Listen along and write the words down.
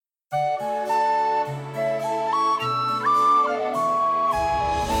I'm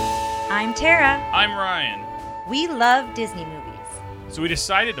Tara. I'm Ryan. We love Disney movies. So we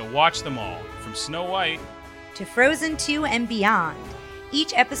decided to watch them all, from Snow White to Frozen 2 and beyond.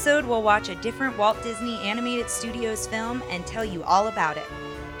 Each episode will watch a different Walt Disney Animated Studios film and tell you all about it.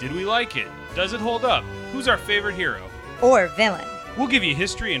 Did we like it? Does it hold up? Who's our favorite hero? Or villain. We'll give you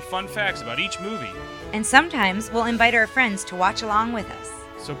history and fun facts about each movie. And sometimes we'll invite our friends to watch along with us.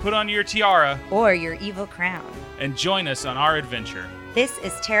 So put on your tiara or your evil crown and join us on our adventure. This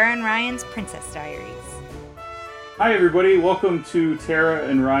is Tara and Ryan's Princess Diaries. Hi everybody, welcome to Tara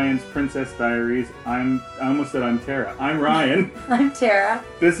and Ryan's Princess Diaries. I almost said I'm Tara. I'm Ryan. I'm Tara.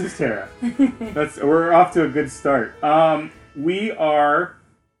 This is Tara. We're off to a good start. We are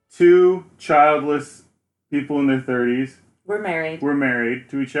two childless people in their 30s. We're married. We're married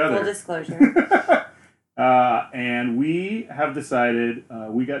to each other. Full disclosure. And we have decided,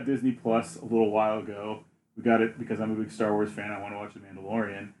 we got Disney Plus a little while ago. We got it because I'm a big Star Wars fan. I want to watch The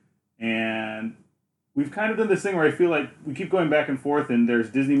Mandalorian. And we've kind of done this thing where I feel like we keep going back and forth, and there's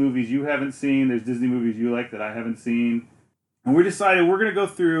Disney movies you haven't seen, there's Disney movies you like that I haven't seen. And we decided we're going to go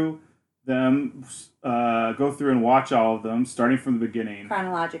through them, and watch all of them, starting from the beginning.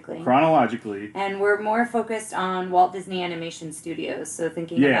 Chronologically. And we're more focused on Walt Disney Animation Studios, so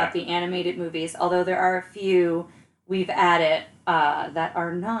thinking about the animated movies, although there are a few we've added that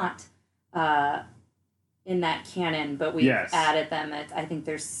are not in that canon, but we've added them. I think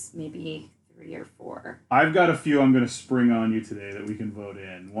there's maybe 3 or 4. I've got a few I'm going to spring on you today that we can vote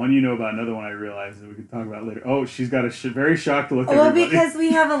in. One you know about, another one I realized that we can talk about later. Oh, she's got a very shocked look. Well, because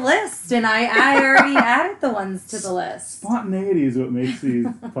we have a list, and I already added the ones to the list. Spontaneity is what makes these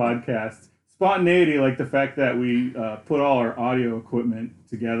podcasts. Spontaneity, like the fact that we put all our audio equipment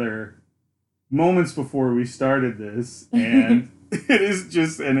together moments before we started this, and it is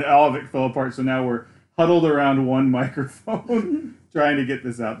just, and all of it fell apart, so now we're huddled around one microphone trying to get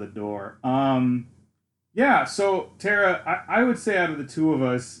this out the door. So Tara, I would say out of the two of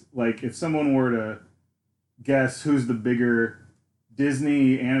us, like if someone were to guess who's the bigger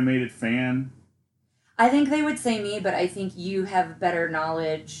Disney animated fan, I think they would say me, but I think you have better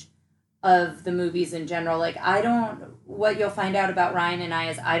knowledge of the movies in general. Like what you'll find out about Ryan and I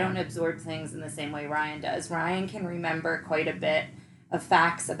is I don't absorb things in the same way Ryan does. Ryan can remember quite a bit of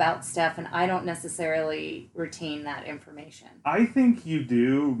facts about stuff, and I don't necessarily retain that information. I think you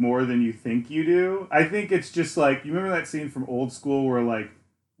do more than you think you do. I think it's just like, you remember that scene from Old School where like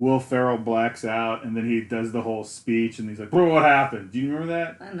Will Ferrell blacks out and then he does the whole speech and he's like, bro, what happened? Do you remember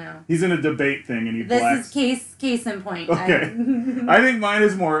that? I know. He's in a debate thing and he blacks. This is case in point. Okay. I think mine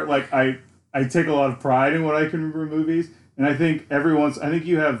is more like I take a lot of pride in what I can remember movies, and I think I think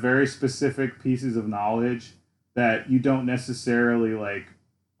you have very specific pieces of knowledge that you don't necessarily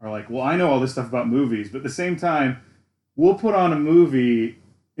are like, well, I know all this stuff about movies, but at the same time, we'll put on a movie.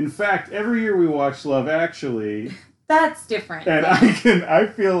 In fact, every year we watch Love Actually. That's different. And I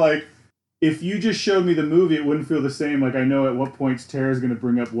feel like if you just showed me the movie, it wouldn't feel the same. Like I know at what points Tara's going to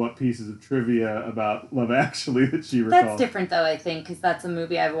bring up what pieces of trivia about Love Actually that she recalls. That's different though, I think, because that's a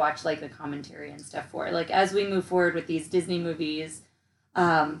movie I've watched like the commentary and stuff for. Like as we move forward with these Disney movies,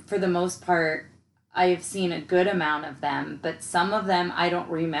 for the most part, I've seen a good amount of them, but some of them I don't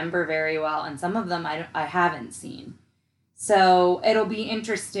remember very well, and some of them I haven't seen. So it'll be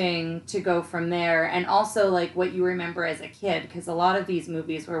interesting to go from there, and also like what you remember as a kid, because a lot of these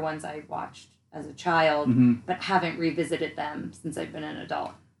movies were ones I watched as a child, but haven't revisited them since I've been an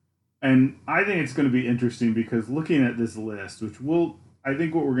adult. And I think it's going to be interesting because looking at this list, I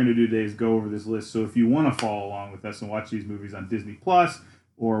think what we're going to do today is go over this list. So if you want to follow along with us and watch these movies on Disney Plus,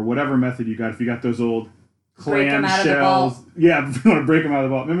 or whatever method you got, if you got those old clam shells. Yeah, if you want to break them out of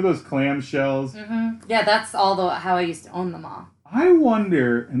the vault. Remember those clam shells? Mm-hmm. Yeah, that's how I used to own them all. I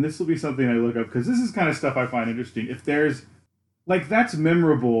wonder, and this will be something I look up, because this is kind of stuff I find interesting, if there's, like, that's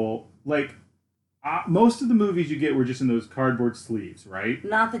memorable, like, most of the movies you get were just in those cardboard sleeves, right?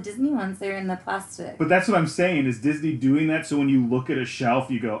 Not the Disney ones, they're in the plastic. But that's what I'm saying, is Disney doing that so when you look at a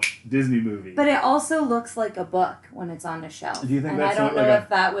shelf, you go, Disney movie. But it also looks like a book when it's on a shelf. Do you think and that's I don't know if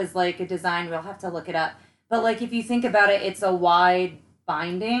that was like a design, we'll have to look it up. But like if you think about it, it's a wide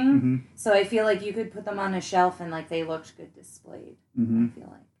binding, so I feel like you could put them on a shelf and like they looked good displayed, I feel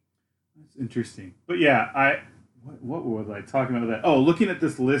like. That's interesting. But yeah, What was I talking about that? Oh, looking at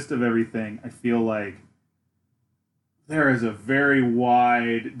this list of everything, I feel like there is a very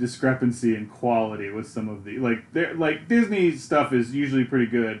wide discrepancy in quality with some of the Disney stuff is usually pretty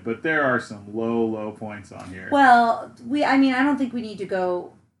good, but there are some low points on here. Well, I don't think we need to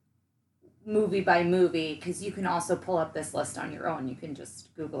go movie by movie, because you can also pull up this list on your own. You can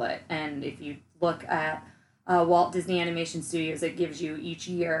just Google it, and if you look at Walt Disney Animation Studios, it gives you each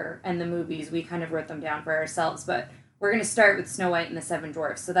year and the movies. We kind of wrote them down for ourselves, but we're going to start with Snow White and the Seven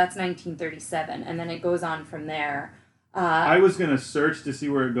Dwarfs. So that's 1937, and then it goes on from there. I was going to search to see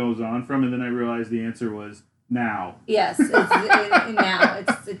where it goes on from, and then I realized the answer was now. Yes, now.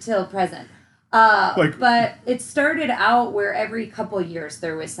 It's till present. But it started out where every couple years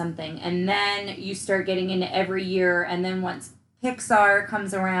there was something, and then you start getting into every year, and then once Pixar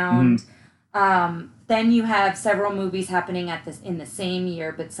comes around, then you have several movies happening in the same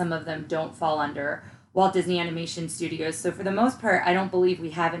year, but some of them don't fall under Walt Disney Animation Studios. So for the most part, I don't believe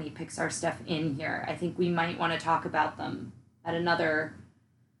we have any Pixar stuff in here. I think we might want to talk about them at another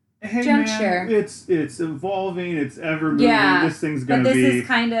juncture. Man, it's evolving. It's ever moving. Yeah, This thing's gonna but be. this is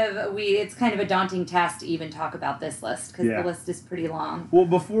it's kind of a daunting task to even talk about this list, because the list is pretty long. Well,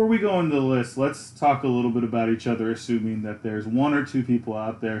 before we go into the list, let's talk a little bit about each other, assuming that there's one or two people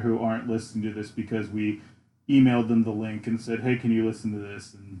out there who aren't listening to this because we emailed them the link and said, "Hey, can you listen to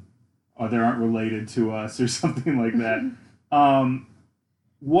this?" and they aren't related to us or something like that.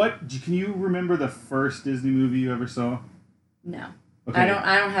 What can you remember the first Disney movie you ever saw? No. Okay. I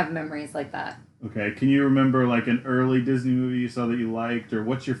don't have memories like that. Okay. Can you remember like an early Disney movie you saw that you liked, or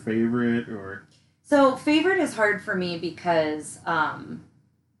what's your favorite, or? So favorite is hard for me because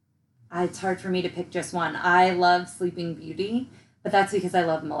it's hard for me to pick just one. I love Sleeping Beauty, but that's because I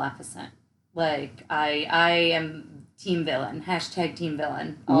love Maleficent. Like I am team villain, #team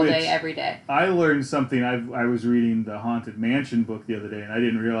villain all day, every day. I learned something. I was reading the Haunted Mansion book the other day, and I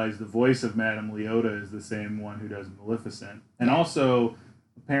didn't realize the voice of Madame Leota is the same one who does Maleficent. And also,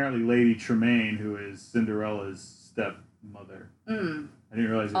 apparently, Lady Tremaine, who is Cinderella's stepmother. I didn't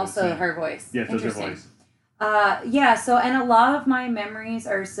realize it was also her voice. Yes, that's her voice. So, and a lot of my memories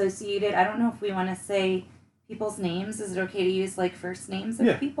are associated, I don't know if we want to say people's names. Is it okay to use, like, first names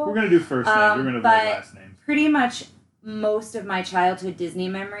of people? We're going to do first names. We're going to avoid last names. Pretty much most of my childhood Disney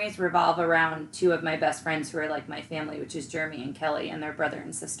memories revolve around two of my best friends who are like my family, which is Jeremy and Kelly, and their brother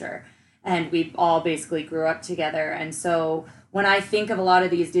and sister. And we all basically grew up together. And so when I think of a lot of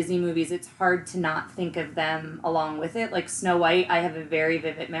these Disney movies, it's hard to not think of them along with it. Like Snow White, I have a very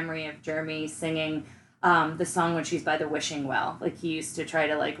vivid memory of Jeremy singing the song when she's by the wishing well. Like he used to try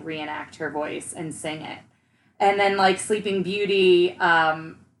to like reenact her voice and sing it. And then like Sleeping Beauty,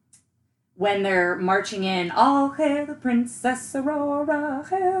 when they're marching in, all hail the Princess Aurora,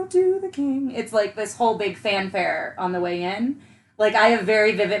 hail to the king. It's like this whole big fanfare on the way in. Like, I have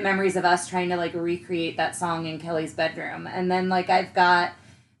very vivid memories of us trying to, like, recreate that song in Kelly's bedroom. And then, like, I've got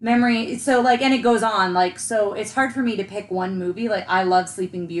memory, so, like, and it goes on. Like, so it's hard for me to pick one movie. Like, I love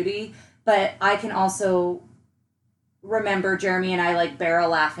Sleeping Beauty, but I can also remember Jeremy and I, like, barrel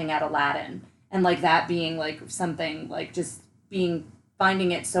laughing at Aladdin. And, like, that being, like, something, like, just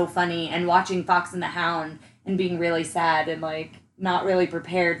finding it so funny, and watching Fox and the Hound and being really sad and, like, not really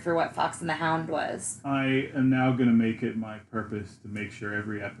prepared for what Fox and the Hound was. I am now going to make it my purpose to make sure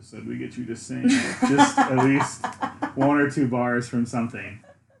every episode we get you to sing just at least one or two bars from something.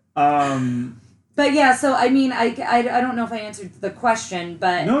 But yeah, so I mean, I don't know if I answered the question,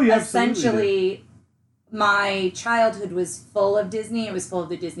 but no, essentially my childhood was full of Disney. It was full of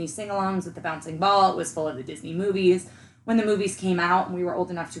the Disney sing-alongs with the bouncing ball. It was full of the Disney movies. When the movies came out and we were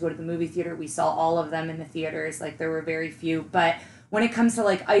old enough to go to the movie theater, we saw all of them in the theaters. Like, there were very few. But when it comes to,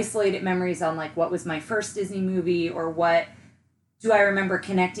 like, isolated memories on, like, what was my first Disney movie or what do I remember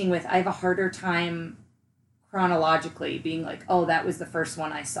connecting with, I have a harder time chronologically being like, oh, that was the first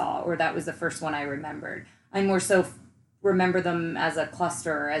one I saw or that was the first one I remembered. I more so remember them as a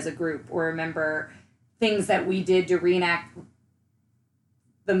cluster or as a group, or remember things that we did to reenact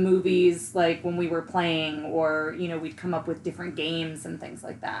the movies, like when we were playing, or, you know, we'd come up with different games and things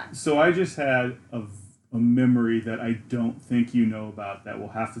like that. So I just had a memory that I don't think you know about that we'll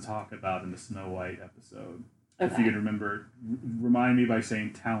have to talk about in the Snow White episode. Okay. If you can remember, remind me by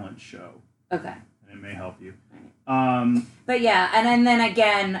saying talent show. Okay. And it may help you. But yeah, and then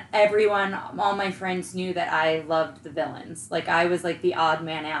again, all my friends knew that I loved the villains. Like, I was like the odd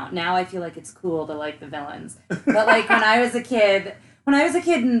man out. Now I feel like it's cool to like the villains. But like when I was a kid,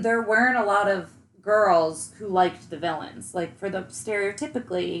 and there weren't a lot of girls who liked the villains. Like,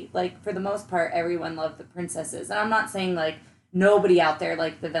 stereotypically, like, for the most part, everyone loved the princesses. And I'm not saying, like, nobody out there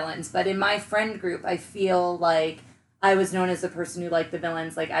liked the villains, but in my friend group, I feel like I was known as the person who liked the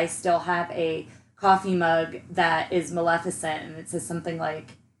villains. Like, I still have a coffee mug that is Maleficent, and it says something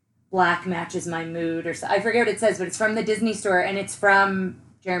like, black matches my mood, or so. I forget what it says, but it's from the Disney store, and it's from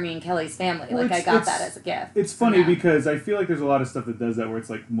Jeremy and Kelly's family. Well, like I got that as a gift. It's funny because I feel like there's a lot of stuff that does that where it's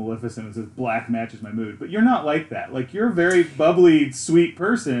like Maleficent, it says black matches my mood, but you're not like that. Like you're a very bubbly, sweet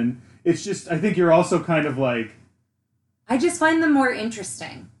person. It's just I think you're also kind of like. I just find them more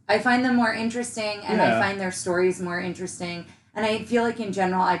interesting. I find them more interesting, and I find their stories more interesting. And I feel like in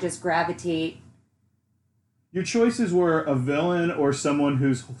general, I just gravitate. Your choices were a villain or someone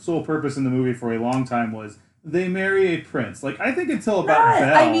whose sole purpose in the movie for a long time was they marry a prince. Like, I think until about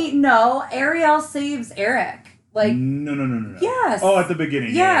Belle. I mean, no. Ariel saves Eric. Like No. Yes. Oh, at the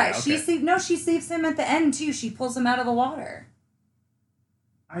beginning. Yeah. Okay. She saves him at the end too. She pulls him out of the water.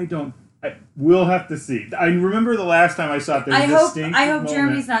 We'll have to see. I remember the last time I saw it. I hope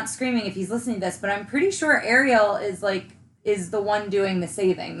Jeremy's not screaming if he's listening to this, but I'm pretty sure Ariel is the one doing the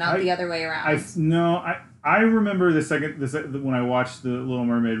saving, not the other way around. I remember when I watched The Little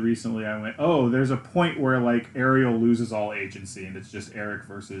Mermaid recently, I went, oh, there's a point where like Ariel loses all agency and it's just Eric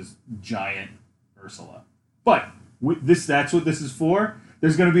versus giant Ursula. But that's what this is for.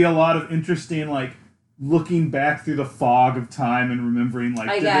 There's going to be a lot of interesting like looking back through the fog of time and remembering like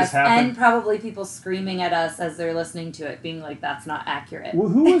did this happen? And probably people screaming at us as they're listening to it, being like, "That's not accurate." Well,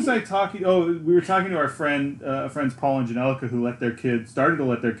 who was I talking? Oh, we were talking to our friends Paul and Janelica, who started to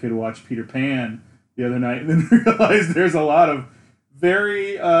let their kid watch Peter Pan the other night, and then realized there's a lot of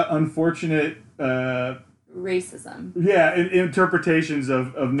very unfortunate racism. Yeah, interpretations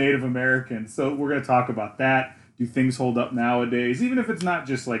of Native Americans. So we're going to talk about that. Do things hold up nowadays? Even if it's not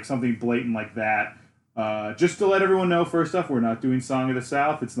just like something blatant like that. Just to let everyone know, first off, we're not doing Song of the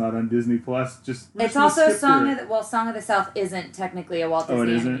South. It's not on Disney Plus. It's also Song of the South isn't technically a Walt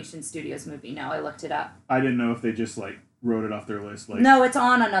Disney Animation Studios movie. No, I looked it up. I didn't know if they just like wrote it off their list. Like no, it's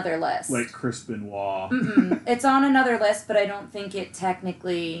on another list. Like Chris Benoit. It's on another list, but I don't think it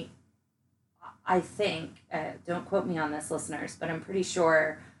technically. I think don't quote me on this, listeners, but I'm pretty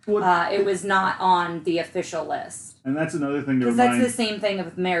sure. It was not on the official list. And that's another thing to remind... Because that's the same thing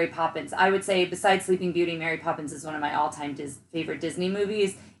with Mary Poppins. I would say, besides Sleeping Beauty, Mary Poppins is one of my all-time favorite Disney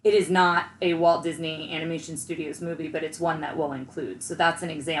movies. It is not a Walt Disney Animation Studios movie, but it's one that we'll include. So that's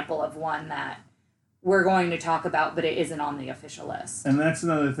an example of one that we're going to talk about, but it isn't on the official list. And that's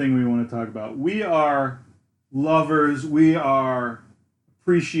another thing we want to talk about. We are lovers. We are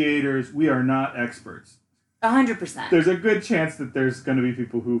appreciators. We are not experts. 100%. There's a good chance that there's going to be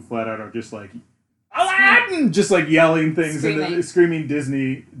people who flat out are just like Aladdin, just like yelling things and screaming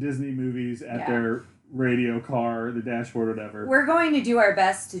Disney movies at their radio car, the dashboard, whatever. We're going to do our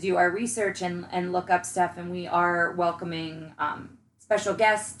best to do our research and look up stuff, and we are welcoming special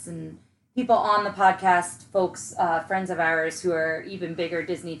guests and people on the podcast, folks, friends of ours who are even bigger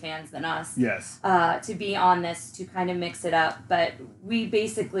Disney fans than us. Yes. To be on this to kind of mix it up, but we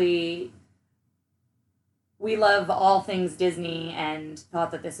basically. We love all things Disney and thought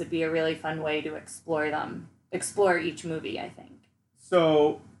that this would be a really fun way to explore each movie, I think.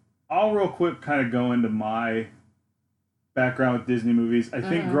 So I'll real quick kind of go into my background with Disney movies. I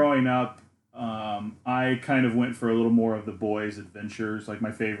think growing up, I kind of went for a little more of the boys' adventures, like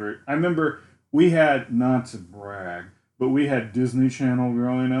my favorite. I remember we had, not to brag, but we had Disney Channel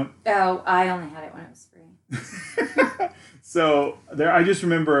growing up. Oh, I only had it when it was free. So I just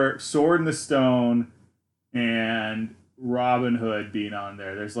remember Sword in the Stone and Robin Hood being on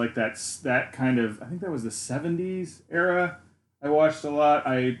there. There's like that kind of, I think that was the 70s era. I watched a lot.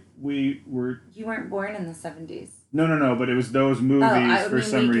 You weren't born in the 70s. No, but it was those movies for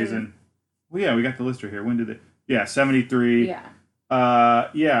some reason. Well, yeah, we got the list right here. When did it? Yeah, 73. Yeah.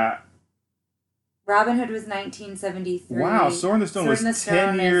 Yeah. Robin Hood was 1973. Wow, Sword in the Stone was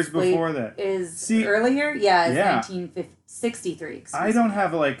 10 years before that. Earlier? Yeah, it's 1963. I don't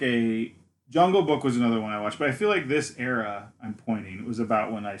have like a... Jungle Book was another one I watched, but I feel like this era I'm pointing was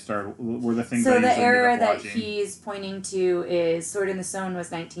about when I started, were the things I usually ended up watching. So the era that he's pointing to is Sword in the Stone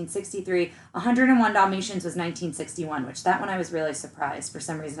was 1963, 101 Dalmatians was 1961, which that one I was really surprised. For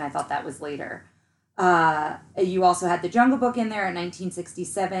some reason I thought that was later. You also had the Jungle Book in there in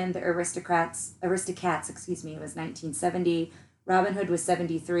 1967, the Aristocats, was 1970, Robin Hood was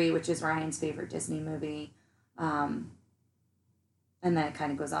 73, which is Ryan's favorite Disney movie. And then it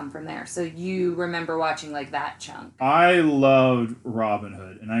kind of goes on from there. So you remember watching like that chunk. I loved Robin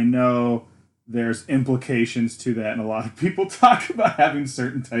Hood, and I know there's implications to that, and a lot of people talk about having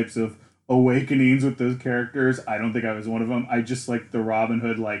certain types of awakenings with those characters. I don't think I was one of them. I just like the Robin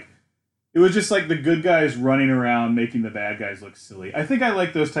Hood, like, it was just like the good guys running around making the bad guys look silly. I think I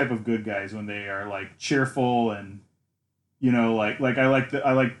like those type of good guys when they are like cheerful and, you know, like I like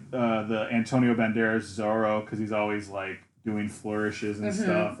the Antonio Banderas Zorro because he's always like doing flourishes and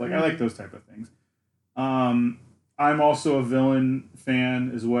stuff. Like I like those type of things. I'm also a villain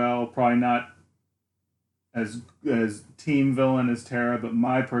fan as well. Probably not as team villain as Tara, but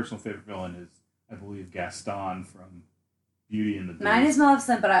my personal favorite villain is, I believe, Gaston from Beauty and the Beast. Mine is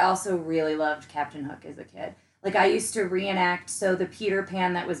Maleficent, but I also really loved Captain Hook as a kid. Like, I used to reenact, so the Peter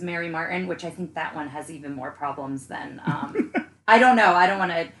Pan that was Mary Martin, which I think that one has even more problems than, I don't know, I don't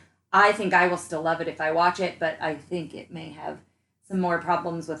want to, I think I will still love it if I watch it, but I think it may have some more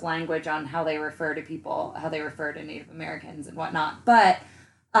problems with language on how they refer to people, how they refer to Native Americans and whatnot. But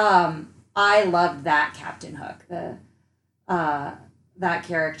I loved that Captain Hook, that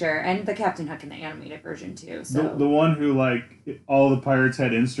character, and the Captain Hook in the animated version too. So the one who, like, all the pirates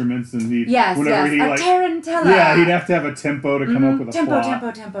had instruments, and he yes, he a like tarantella. yeah, he'd have to have a tempo to come up with a tempo,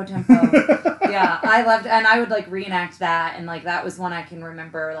 plot. tempo. Yeah, I loved, and I would like reenact that, and like that was one I can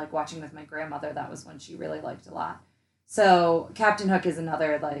remember like watching with my grandmother. That was one she really liked a lot. So Captain Hook is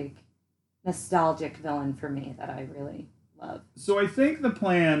another like nostalgic villain for me that I really love. So I think the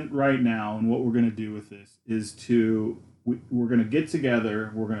plan right now, and what we're going to do with this, is we're going to get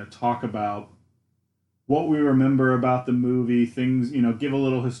together. We're going to talk about what we remember about the movie, things, give a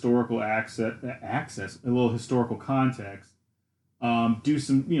little historical access, a little historical context. Do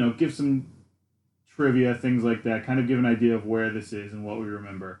some, give some trivia, things like that. Kind of give an idea of where this is and what we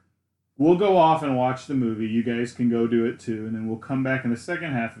remember. We'll go off and watch the movie. You guys can go do it too, and then we'll come back in the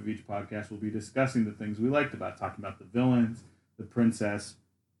second half of each podcast. We'll be discussing the things we liked about, talking about the villains, the princess.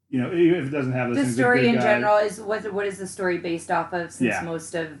 Even if it doesn't have the story in general is what is the story based off of? Since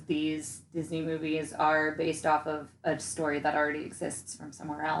most of these Disney movies are based off of a story that already exists from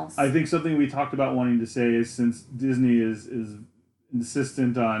somewhere else. I think something we talked about wanting to say is, since Disney is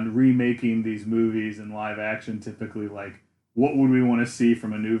insistent on remaking these movies in live action, typically, like, what would we want to see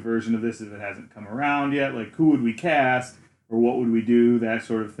from a new version of this if it hasn't come around yet? Like, who would we cast, or what would we do? That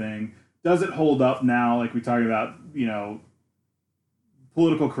sort of thing. Does it hold up now? Like we talked about,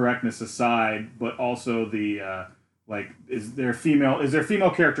 political correctness aside, but also the is there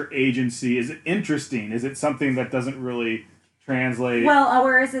female character agency? Is it interesting? Is it something that doesn't really translate? Well,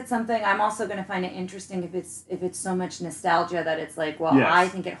 or is it something I'm also going to find it interesting if it's so much nostalgia that it's like, well, yes. I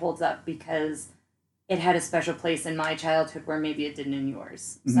think it holds up because it had a special place in my childhood where maybe it didn't in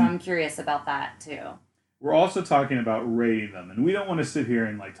yours. Mm-hmm. So I'm curious about that too. We're also talking about rating them, and we don't want to sit here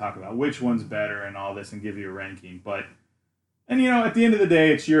and like talk about which one's better and all this and give you a ranking, but at the end of the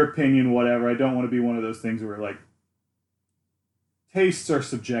day, it's your opinion, whatever. I don't want to be one of those things where like tastes are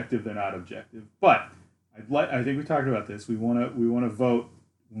subjective, they're not objective. But I think we talked about this. We want to vote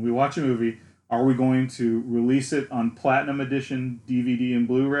when we watch a movie. Are we going to release it on Platinum Edition DVD and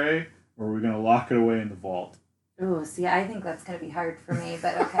Blu-ray, or are we going to lock it away in the vault? Ooh, see, I think that's going to be hard for me,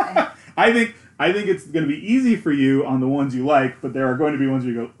 but okay. I think it's going to be easy for you on the ones you like, but there are going to be ones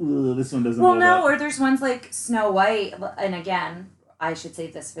where you go, this one doesn't hold up. Or there's ones like Snow White, and again, I should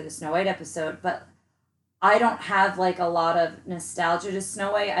save this for the Snow White episode, but I don't have like a lot of nostalgia to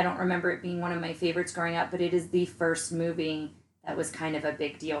Snow White. I don't remember it being one of my favorites growing up, but it is the first movie that was kind of a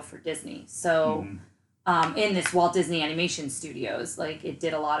big deal for Disney. So in this Walt Disney Animation Studios, like it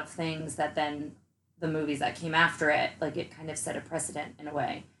did a lot of things that then the movies that came after it, like it kind of set a precedent in a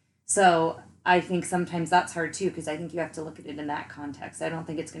way. So I think sometimes that's hard too, because I think you have to look at it in that context. I don't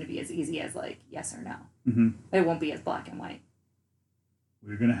think it's going to be as easy as like yes or no. Mm-hmm. It won't be as black and white.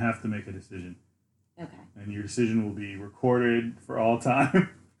 We're going to have to make a decision. Okay. And your decision will be recorded for all time.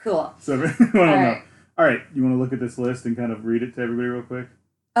 Cool. So I don't know. All right. You want to look at this list and kind of read it to everybody real quick?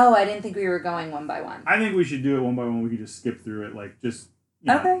 Oh, I didn't think we were going one by one. I think we should do it one by one. We could just skip through it, like just.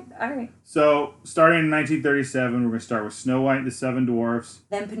 Okay, all right. So, starting in 1937, we're going to start with Snow White and the Seven Dwarfs.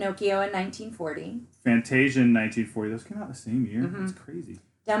 Then Pinocchio in 1940. Fantasia in 1940. Those came out the same year. Mm-hmm. That's crazy.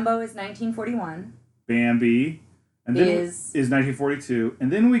 Dumbo is 1941. Bambi is 1942.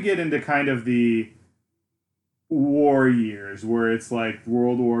 And then we get into kind of the war years, where it's like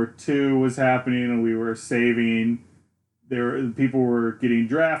World War II was happening and we were saving. People were getting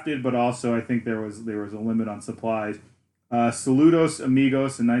drafted, but also I think there was a limit on supplies. Saludos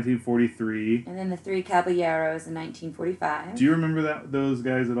Amigos in 1943. And then the Three Caballeros in 1945. Do you remember those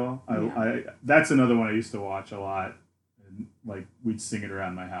guys at all? No. That's another one I used to watch a lot. And, like, we'd sing it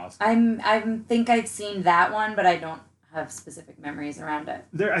around my house. I think I've seen that one, but I don't have specific memories around it.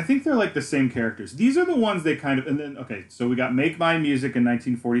 I think they're like the same characters. These are the ones they kind of... And then, okay, so we got Make My Music in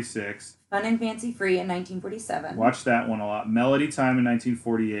 1946. Fun and Fancy Free in 1947. Watched that one a lot. Melody Time in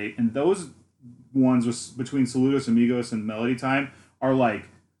 1948. And those ones was between Saludos Amigos and Melody Time are like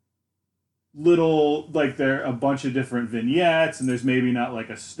little, like they're a bunch of different vignettes and there's maybe not like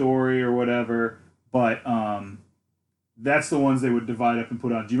a story or whatever, but that's the ones they would divide up and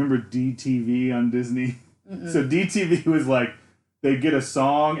put on. Do you remember DTV on Disney? So DTV was like, they'd get a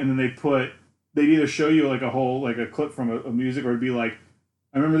song and then they'd either show you like a clip from a music, or it'd be like,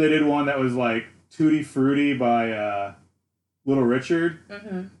 I remember they did one that was like Tutti Frutti by Little Richard.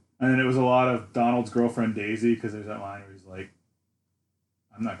 Mm-hmm. And then it was a lot of Donald's girlfriend Daisy, because there's that line where he's like,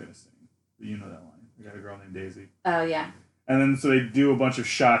 I'm not going to sing, but you know that line. I got a girl named Daisy. Oh, yeah. And then so they do a bunch of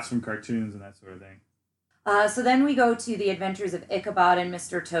shots from cartoons and that sort of thing. So then we go to The Adventures of Ichabod and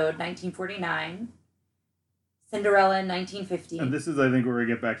Mr. Toad, 1949. Cinderella in 1950. And this is, I think, where we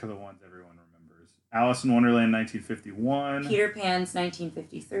get back to the ones everyone remembers. Alice in Wonderland, 1951. Peter Pan's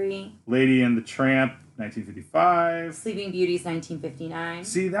 1953. Lady and the Tramp, 1955. Sleeping Beauty's 1959.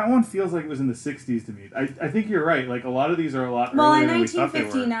 See, that one feels like it was in the 60s to me. I think you're right. Like, a lot of these are a lot Well, earlier and than we thought they were.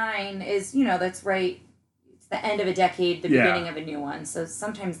 1959 is, that's right. It's the end of a decade, the beginning of a new one. So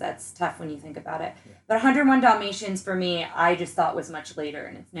sometimes that's tough when you think about it. Yeah. But 101 Dalmatians, for me, I just thought was much later,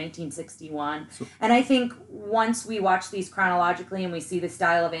 and it's 1961. And I think once we watch these chronologically and we see the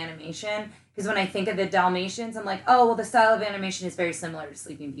style of animation, because when I think of the Dalmatians, I'm like, oh, well, the style of animation is very similar to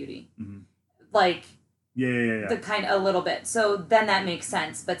Sleeping Beauty. Mm-hmm. Like, yeah. The kind a little bit. So then that makes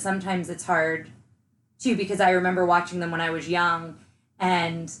sense. But sometimes it's hard too, because I remember watching them when I was young,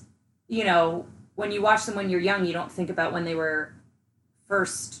 and when you watch them when you're young, you don't think about when they were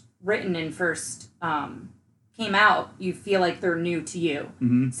first written and first came out. You feel like they're new to you.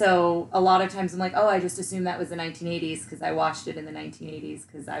 Mm-hmm. So a lot of times I'm like, oh, I just assumed that was the 1980s because I watched it in the 1980s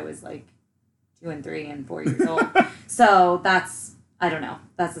because I was like 2 and 3 and 4 years old. So that's, I don't know.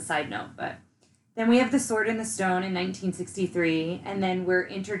 That's a side note, but. Then we have The Sword in the Stone in 1963, and then we're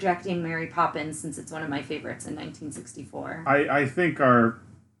interjecting Mary Poppins since it's one of my favorites in 1964. I think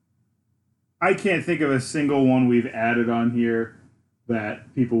I can't think of a single one we've added on here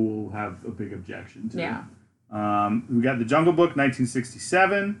that people will have a big objection to. Yeah. We got The Jungle Book,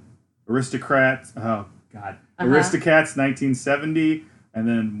 1967, Aristocrats, Aristocats, 1970, and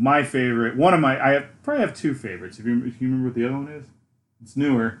then my favorite, I probably have 2 favorites. If you remember what the other one is? It's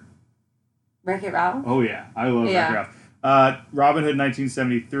newer. Wreck-It Ralph? Oh, yeah. I love Wreck-It Ralph. Robin Hood,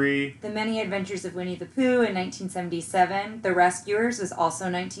 1973. The Many Adventures of Winnie the Pooh in 1977. The Rescuers was also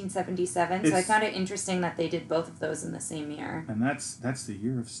 1977. So I found it interesting that they did both of those in the same year. And that's the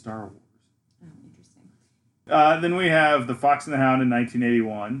year of Star Wars. Oh, interesting. Then we have The Fox and the Hound in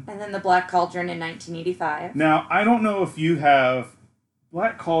 1981. And then The Black Cauldron in 1985. Now, I don't know if you have...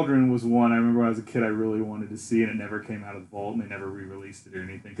 Black Cauldron was one I remember when I was a kid I really wanted to see, and it never came out of the vault, and they never re-released it or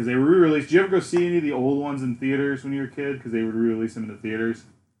anything. Because they re-released... Did you ever go see any of the old ones in theaters when you were a kid? Because they would re-release them in the theaters.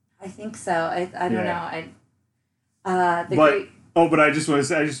 I think so. I don't know. But I just want to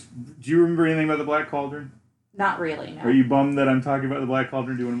say, do you remember anything about The Black Cauldron? Not really, no. Are you bummed that I'm talking about The Black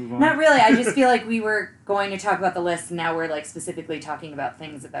Cauldron? Do you want to move on? Not really. I just feel like we were going to talk about the list, and now we're like specifically talking about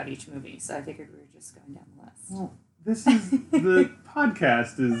things about each movie. So I figured we were just going down the list. Well, this is the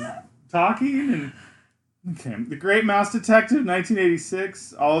podcast is talking and okay. The Great Mouse Detective,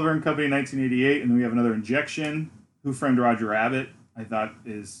 1986. Oliver and Company, 1988, and then we have another injection. Who Framed Roger Rabbit? I thought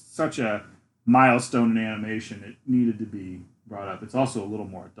is such a milestone in animation. It needed to be brought up. It's also a little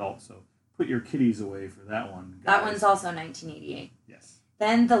more adult, so put your kiddies away for that one. Guys. That one's also 1988. Yes.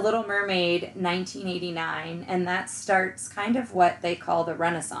 Then The Little Mermaid, 1989, and that starts kind of what they call the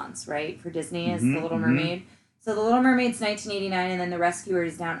Renaissance, right, for Disney is The Little Mermaid. So The Little Mermaid's 1989, and then The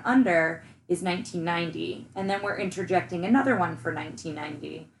Rescuers Down Under is 1990. And then we're interjecting another one for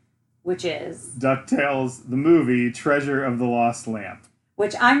 1990, which is... DuckTales, the movie, Treasure of the Lost Lamp.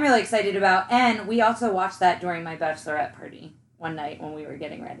 Which I'm really excited about, and we also watched that during my bachelorette party one night when we were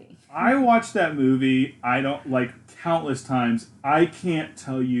getting ready. I watched that movie, countless times. I can't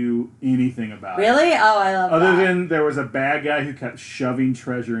tell you anything about it. Really? Oh, I love Other that. than there was a bad guy who kept shoving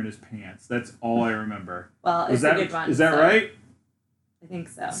treasure in his pants. That's all I remember. Well, it's a good one. Is that right? I think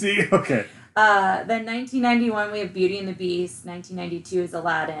so. See? Okay. Then 1991, we have Beauty and the Beast. 1992 is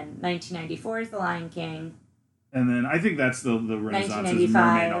Aladdin. 1994 is The Lion King. And then I think that's the Renaissance is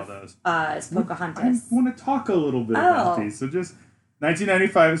Mermaid, all those. Is Pocahontas. I want to talk a little bit about these. So just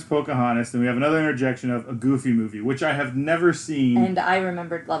 1995 is Pocahontas, and we have another interjection of a Goofy movie, which I have never seen. And I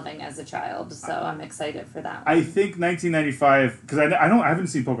remembered loving as a child, so I'm excited for that one. I think 1995, because I haven't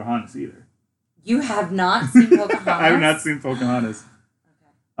seen Pocahontas either. You have not seen Pocahontas? I have not seen Pocahontas.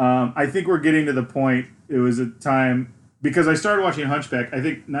 Okay. I think we're getting to the point, it was a time... Because I started watching Hunchback, I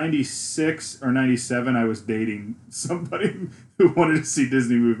think 96 or 97, I was dating somebody who wanted to see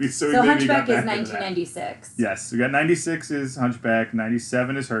Disney movies. So Hunchback is 1996. Yes, we got 96 is Hunchback,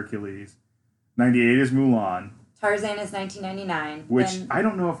 97 is Hercules, 98 is Mulan. Tarzan is 1999. Which, I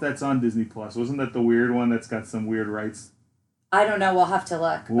don't know if that's on Disney+. Wasn't that the weird one that's got some weird rights? I don't know, we'll have to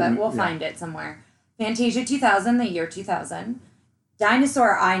look, but we'll find it somewhere. Fantasia 2000, the year 2000.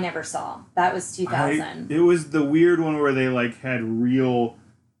 Dinosaur I never saw. That was 2000. It was the weird one where they like had real.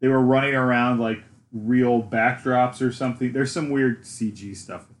 They were running around like real backdrops or something. There's some weird CG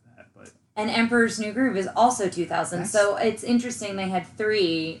stuff with that, but. And Emperor's New Groove is also 2000. So it's interesting they had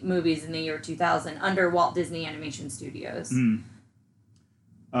 3 movies in the year 2000 under Walt Disney Animation Studios.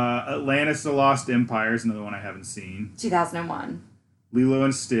 Atlantis: The Lost Empire is another one I haven't seen. 2001. Lilo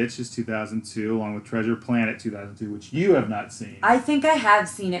and Stitch is 2002, along with Treasure Planet 2002, which you have not seen. I think I have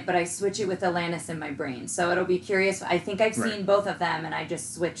seen it, but I switch it with Atlantis in my brain. So it'll be curious. I think I've seen both of them, and I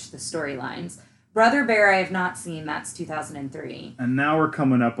just switch the storylines. Brother Bear I have not seen. That's 2003. And now we're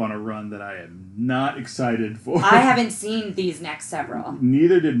coming up on a run that I am not excited for. I haven't seen these next several.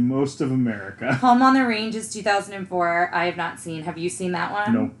 Neither did most of America. Home on the Range is 2004. I have not seen. Have you seen that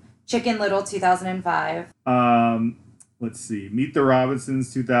one? No. Chicken Little 2005. Let's see. Meet the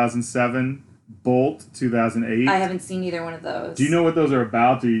Robinsons 2007. Bolt 2008. I haven't seen either one of those. Do you know what those are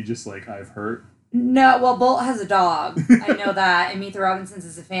about? Or are you just like, I've heard? No, well, Bolt has a dog. I know that. And Meet the Robinsons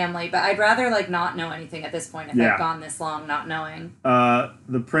is a family. But I'd rather, like, not know anything at this point if I've gone this long not knowing.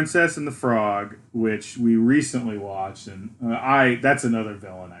 The Princess and the Frog, which we recently watched. And that's another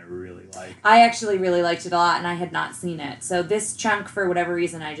villain I really like. I actually really liked it a lot, and I had not seen it. So this chunk, for whatever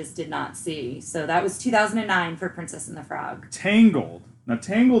reason, I just did not see. So that was 2009 for Princess and the Frog. Tangled. Now,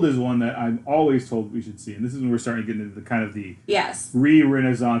 Tangled is one that I'm always told we should see, and this is when we're starting to get into the kind of the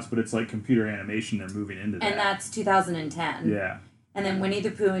re-Renaissance, but it's like computer animation. They're moving into that. And that's 2010. Yeah. And then Winnie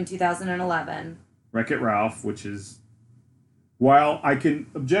the Pooh in 2011. Wreck-It Ralph, which is, while I can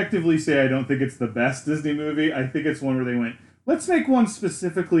objectively say I don't think it's the best Disney movie, I think it's one where they went, let's make one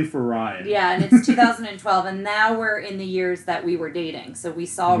specifically for Ryan. Yeah, and it's 2012, and now we're in the years that we were dating. So we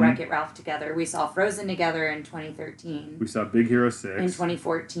saw Wreck-It Ralph together. We saw Frozen together in 2013. We saw Big Hero 6. In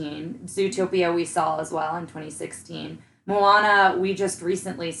 2014. Zootopia we saw as well in 2016. Moana we just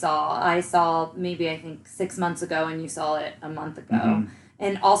recently saw. I saw maybe, I think, 6 months ago, and you saw it a month ago.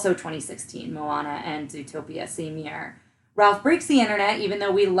 And also 2016, Moana and Zootopia, same year. Ralph Breaks the Internet, even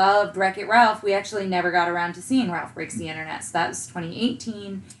though we loved Wreck-It Ralph, we actually never got around to seeing Ralph Breaks the Internet. So that was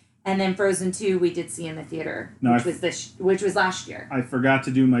 2018. And then Frozen 2 we did see in the theater, which was last year. I forgot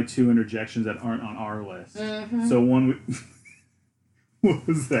to do my 2 interjections that aren't on our list. So one... What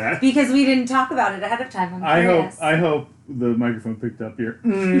was that? Because we didn't talk about it ahead of time. I hope the microphone picked up your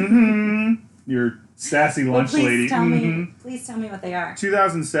your sassy lunch lady. Please tell me what they are.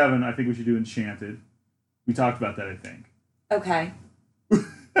 2007, I think we should do Enchanted. We talked about that, I think. Okay.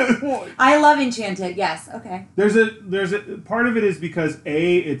 I love Enchanted. Yes. Okay. There's a part of it is because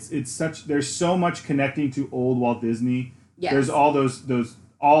it's such, there's so much connecting to old Walt Disney. Yes. There's all those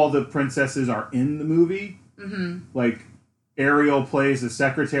all the princesses are in the movie. Like Ariel plays the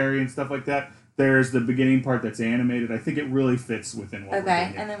secretary and stuff like that. There's the beginning part that's animated. I think it really fits within what we're doing.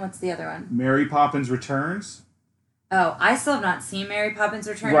 Okay, and then what's the other one? Mary Poppins Returns. Oh, I still have not seen Mary Poppins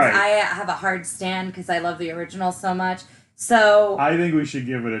Returns. Right. I have a hard stand because I love the original so much. So I think we should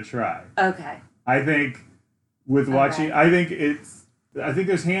give it a try. Okay. I think with watching, I think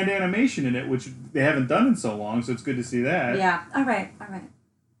there's hand animation in it, which they haven't done in so long, so it's good to see that. Yeah. All right. Are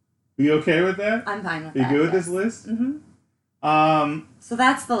you okay with that? I'm fine with that. You good with this list? So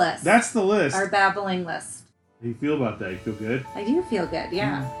that's the list. That's the list. Our babbling list. How do you feel about that? You feel good? I do feel good,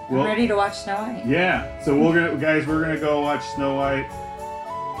 yeah. Well, I'm ready to watch Snow White. Yeah. So we're gonna go watch Snow White.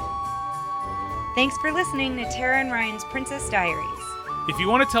 Thanks for listening to Tara and Ryan's Princess Diaries. If you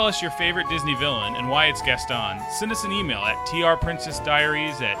want to tell us your favorite Disney villain and why it's Gaston, send us an email at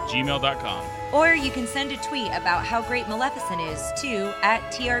trprincessdiaries@gmail.com. Or you can send a tweet about how great Maleficent is to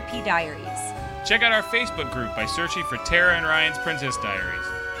 @TRPDiaries. Check out our Facebook group by searching for Tara and Ryan's Princess Diaries.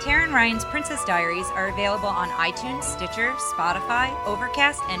 Tara and Ryan's Princess Diaries are available on iTunes, Stitcher, Spotify,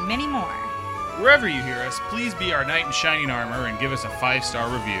 Overcast, and many more. Wherever you hear us, please be our knight in shining armor and give us a 5-star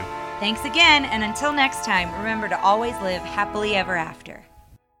review. Thanks again, and until next time, remember to always live happily ever after.